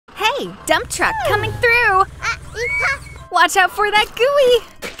Hey, dump truck coming through. Watch out for that gooey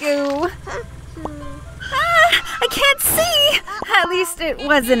goo. I can't see. At least it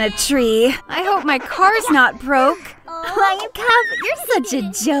wasn't a tree. I hope my car's not broke. Lion Cub, you're such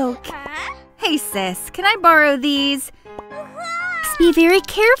a joke. Hey sis, can I borrow these? Be very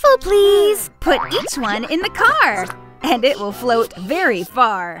careful, please. Put each one in the car, and it will float very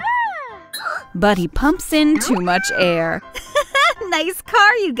far. But he pumps in too much air. Nice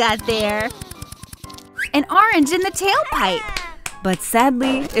car you got there. An orange in the tailpipe. But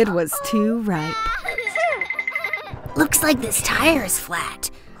sadly, it was too ripe. Looks like this tire is flat.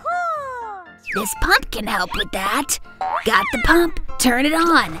 This pump can help with that. Got the pump, turn it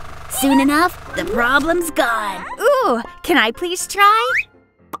on. Soon enough, the problem's gone. Ooh, can I please try?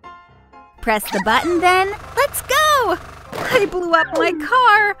 Press the button then. Let's go! I blew up my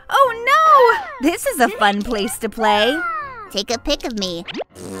car. Oh no! This is a fun place to play. Take a pic of me.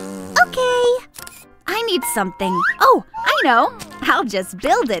 Okay. I need something. Oh, I know. I'll just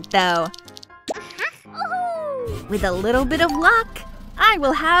build it though. With a little bit of luck, I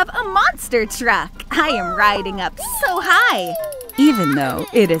will have a monster truck. I am riding up so high. Even though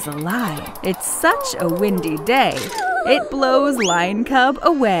it is a lie, it's such a windy day. It blows Lion Cub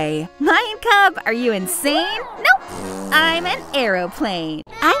away. Lion Cub, are you insane? Nope, I'm an aeroplane.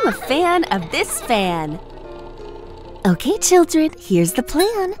 I'm a fan of this fan. Okay, children, here's the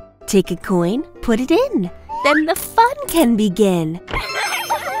plan. Take a coin, put it in. Then the fun can begin.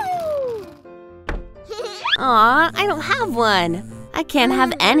 Aw, I don't have one. I can't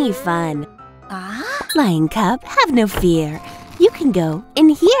have any fun. Lion Cub, have no fear. You can go in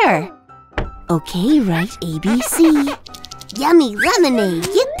here. Okay, write ABC. Yummy lemonade,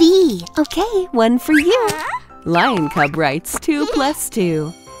 yippee! Okay, one for you. Lion Cub writes 2 +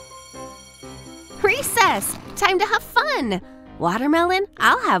 2. Recess! Time to have fun. Watermelon,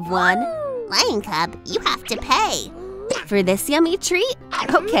 I'll have one. Lion Cub, you have to pay. For this yummy treat?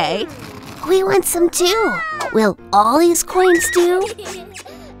 Okay. We want some too. Will all these coins do?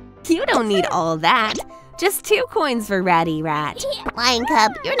 You don't need all that. Just 2 coins for Ratty Rat. Lion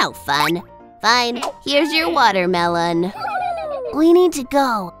Cub, you're no fun. Fine, here's your watermelon. We need to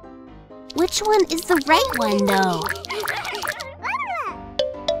go. Which one is the right one, though?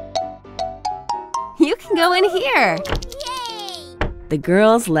 You can go in here. Yay! The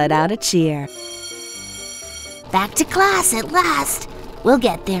girls let out a cheer. Back to class at last. We'll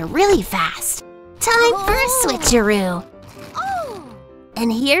get there really fast. Time for a switcheroo.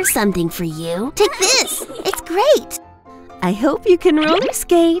 And here's something for you. Take this. It's great. I hope you can roller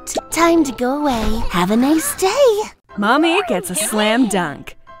skate. Time to go away. Have a nice day. Mommy gets a slam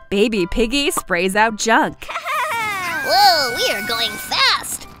dunk. Baby Piggy sprays out junk. Whoa, we are going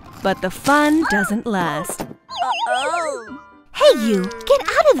fast. But the fun doesn't last. Hey you, get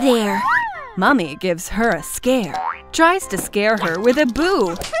out of there. Mommy gives her a scare. Tries to scare her with a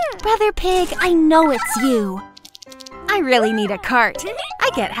boo. Brother Pig, I know it's you. I really need a cart. I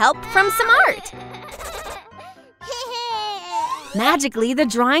get help from some art. Magically, the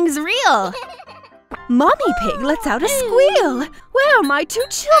drawing's real. Mommy Pig lets out a squeal. Where are my 2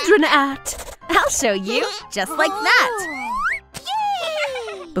 children at? I'll show you, just like that.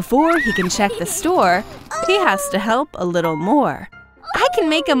 Before he can check the store, he has to help a little more. I can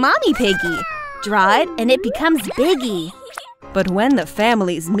make a Mommy Piggy. Draw it and it becomes biggy. But when the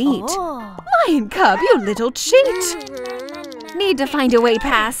families meet, Lion Cub, you little cheat. Need to find a way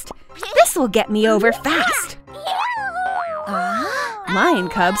past. This will get me over fast. Lion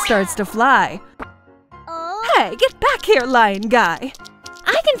Cub starts to fly. Hey, get back here, Lion Guy.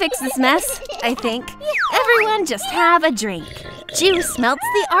 I can fix this mess, I think. Everyone just have a drink. Juice melts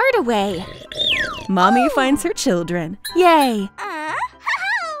the art away. Mommy finds her children. Yay!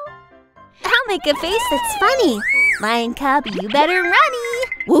 I'll make a face that's funny. Lion Cub, you better runny.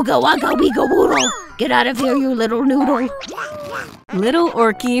 Wooga wugga weega woodle. Get out of here, you little noodle. Little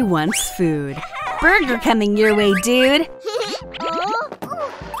Orky wants food. Burger coming your way, dude.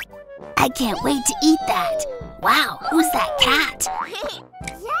 I can't wait to eat that. Wow, who's that cat?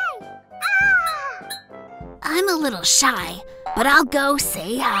 I'm a little shy, but I'll go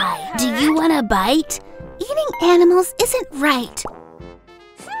say hi. Do you want a bite? Eating animals isn't right.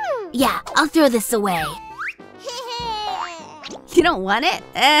 Yeah, I'll throw this away. You don't want it?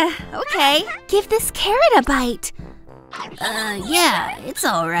 Okay. Give this carrot a bite. Yeah, it's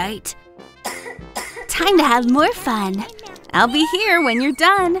all right. Time to have more fun. I'll be here when you're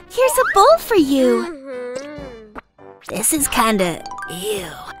done. Here's a bowl for you. This is kinda, ew.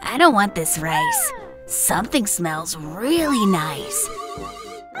 I don't want this rice. Something smells really nice.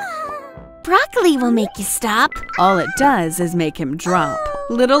 Broccoli will make you stop. All it does is make him drop.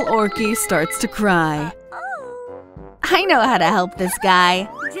 Little Orky starts to cry. I know how to help this guy.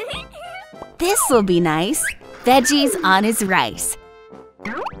 This will be nice. Veggies on his rice.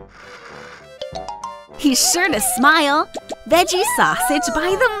 He's sure to smile. Veggie sausage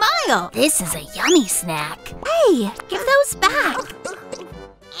by the mile. This is a yummy snack. Hey, give those back.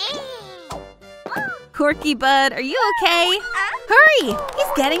 Corky Bud, are you okay? Hurry,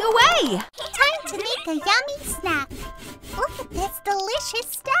 he's getting away. Time to make a yummy snack. Look at this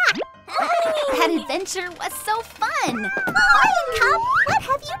delicious snack. That adventure was so fun. Lion Cub, what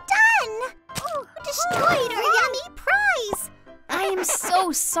have you done? You destroyed our yummy prize. I am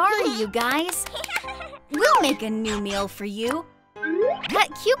so sorry, you guys. We'll make a new meal for you. Cut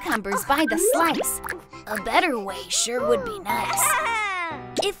cucumbers by the slice. A better way sure would be nice.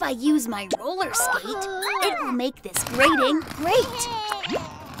 If I use my roller skate, it will make this grating great.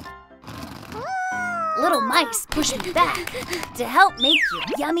 Little mice push me back to help make your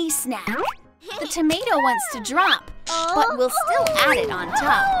yummy snack. The tomato wants to drop, but we'll still add it on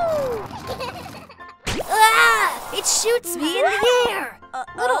top. Ah! It shoots me in the air!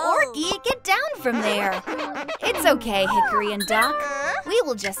 Little Orky, get down from there! It's okay, Hickory and Doc. We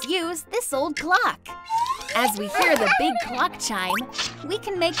will just use this old clock. As we hear the big clock chime, we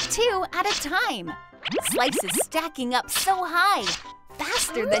can make 2 at a time. Slices stacking up so high,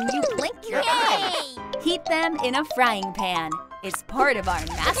 faster than you blink your eye. Heat them in a frying pan. It's part of our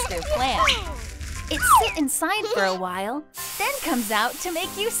master plan. It sit inside for a while, then comes out to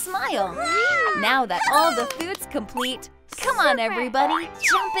make you smile. Now that all the food's complete, come on everybody,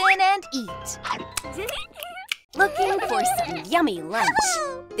 jump in and eat. Looking for some yummy lunch.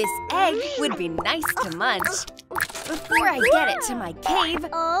 This egg would be nice to munch. Before I get it to my cave,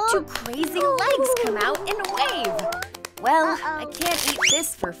 2 crazy legs come out and wave. Well, I can't eat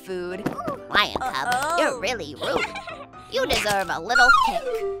this for food. Lion Cub, you're really rude. You deserve a little kick.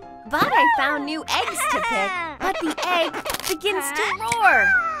 But I found new eggs to pick. But the egg begins to roar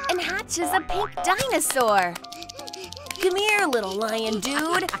and hatches a pink dinosaur. Come here, little lion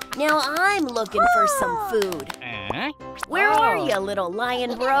dude. Now I'm looking for some food. Where are you, little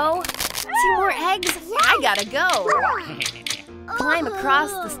lion bro? 2 more eggs? I gotta go. Climb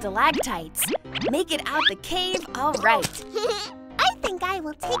across the stalactites. Make it out the cave, all right. I think I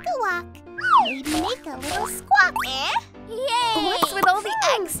will take a walk. Maybe make a little squawk. Yay! What's with all the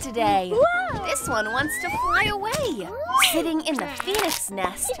eggs today? This one wants to fly away, sitting in the phoenix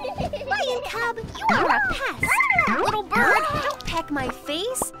nest. Lion Cub, you are a pest. Little bird, don't peck my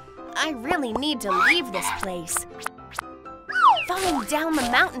face. I really need to leave this place. Falling down the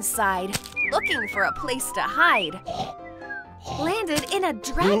mountainside, looking for a place to hide. Landed in a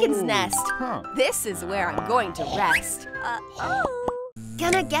dragon's nest. This is where I'm going to rest.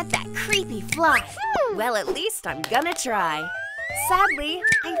 Gonna get that creepy fly. Well, at least I'm gonna try. Sadly,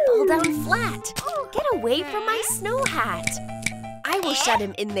 I fall down flat. Get away from my snow hat. I will shut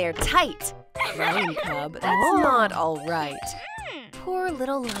him in there tight. Lion Cub, that's not all right. Poor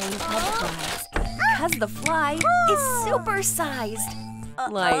little Lion Cub flies, 'cause the fly is supersized.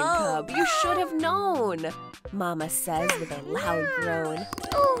 Lion Cub, you should have known, Mama says with a loud groan.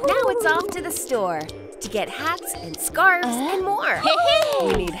 Now it's off to the store to get hats and scarves and more.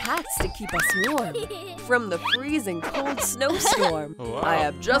 We need hats to keep us warm from the freezing cold snowstorm. I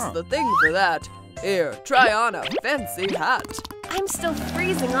have just the thing for that. Here, try on a fancy hat. I'm still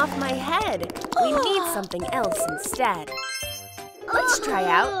freezing off my head. We need something else instead. Let's try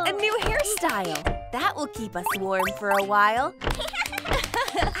out a new hairstyle. That will keep us warm for a while.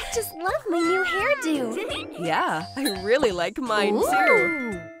 I just love my new hairdo. Yeah, I really like mine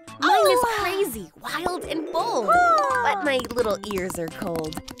too. Mine is crazy, wild, and bold. But my little ears are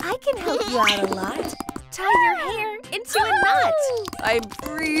cold. I can help you out a lot. Tie your hair into a knot. I'm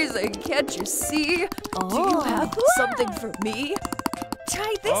freezing, can't you see? Do you have something for me?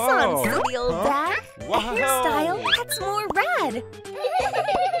 Try this on, silly old dad. A hairstyle that's more rad.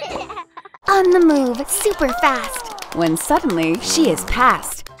 On the move, super fast. When suddenly she is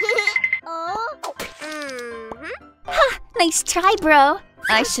past. Ha! Nice try, bro.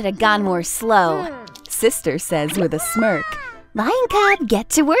 I should have gone more slow. Sister says with a smirk. Lion Cub, get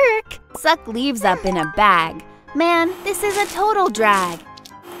to work. Suck leaves up in a bag. Man, this is a total drag.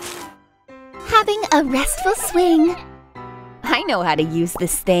 Having a restful swing. I know how to use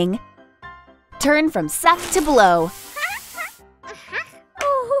this thing. Turn from suck to blow.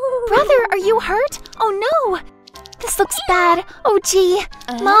 Brother, are you hurt? Oh no! This looks bad. Oh gee.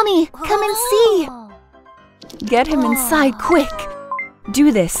 Mommy, come and see. Get him inside quick.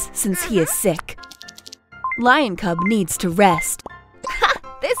 Do this since he is sick. Lion Cub needs to rest. Ha!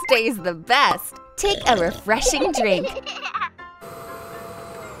 This day's the best. Take a refreshing drink.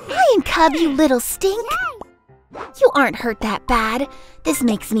 Cub, you little stink. You aren't hurt that bad. This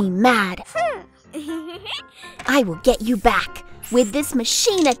makes me mad. I will get you back with this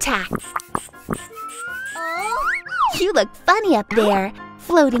machine attack. You look funny up there,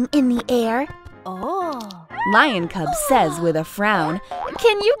 floating in the air. Lion Cub says with a frown,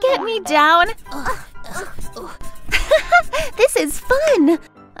 "Can you get me down?" This is fun.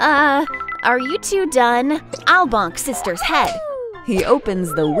 Are you two done? I'll bonk Sister's head. He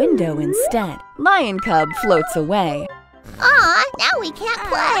opens the window instead. Lion Cub floats away. Aw, now we can't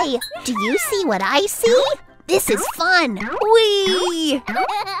play. Do you see what I see? This is fun. Whee!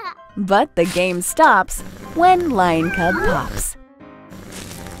 But the game stops when Lion Cub pops.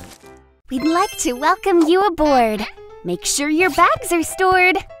 We'd like to welcome you aboard. Make sure your bags are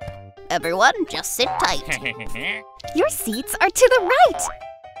stored. Everyone, just sit tight. Your seats are to the right.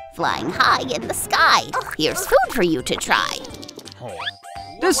 Flying high in the sky. Here's food for you to try.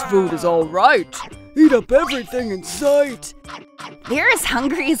 This food is all right. Eat up everything in sight. They're as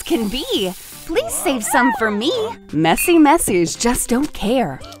hungry as can be. Please save some for me. Messy Messies just don't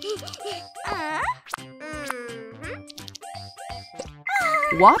care.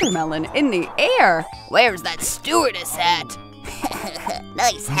 Watermelon in the air. Where's that stewardess hat?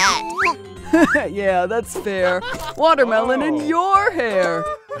 Nice hat. Yeah, that's fair. Watermelon in your hair.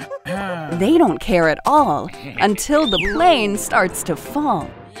 They don't care at all until the plane starts to fall.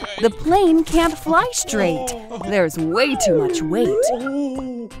 The plane can't fly straight. There's way too much weight.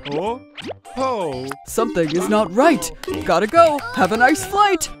 Something is not right. Gotta go. Have a nice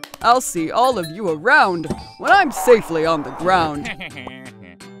flight. I'll see all of you around when I'm safely on the ground.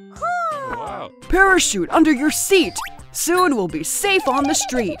 Parachute under your seat. Soon we'll be safe on the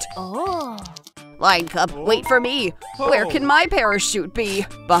street. Lion Cub, wait for me. Where can my parachute be?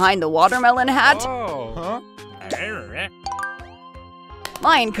 Behind the watermelon hat?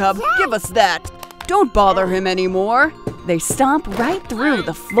 Lion Cub, give us that. Don't bother him anymore. They stomp right through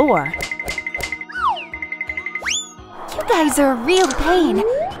the floor. You guys are a real pain.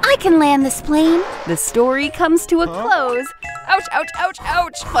 I can land this plane. The story comes to a close. Ouch, ouch, ouch,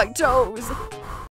 ouch, my toes.